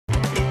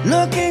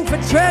Looking for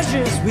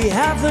treasures, we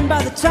have them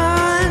by the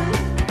ton.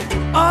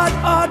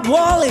 Odd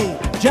Wally,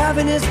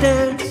 driving his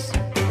dance.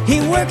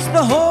 He works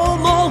the whole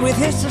mall with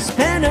his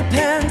suspender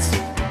pants.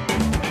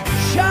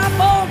 Shop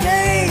all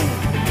day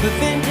for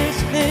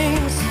vintage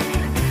things.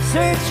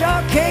 Search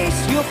our case,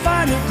 you'll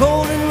find a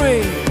golden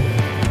ring.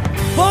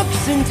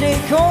 Books and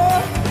decor,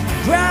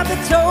 grab a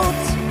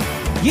tote.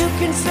 You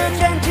can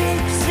search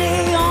antiques,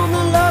 see on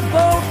the Love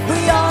Boat.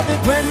 We are the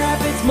Grand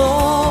Rapids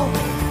Mall.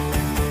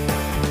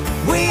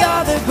 We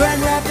are the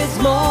Grand Rapids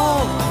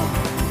Mall.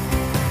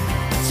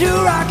 Two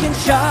rockin'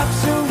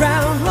 shops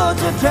around,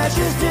 loads of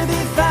treasures to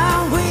be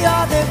found. We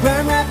are the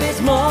Grand Rapids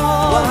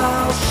Mall.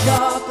 Wow,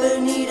 shop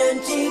and eat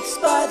antiques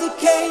by the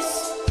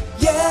case.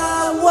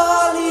 Yeah,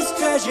 Wally's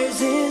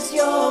Treasures is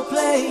your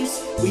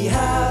place. We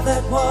have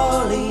at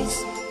Wally's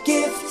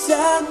gifts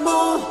and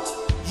more.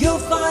 You'll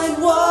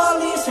find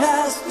Wally's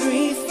has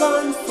 3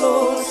 fun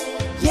floors.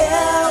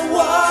 Yeah,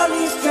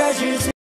 Wally's Treasures.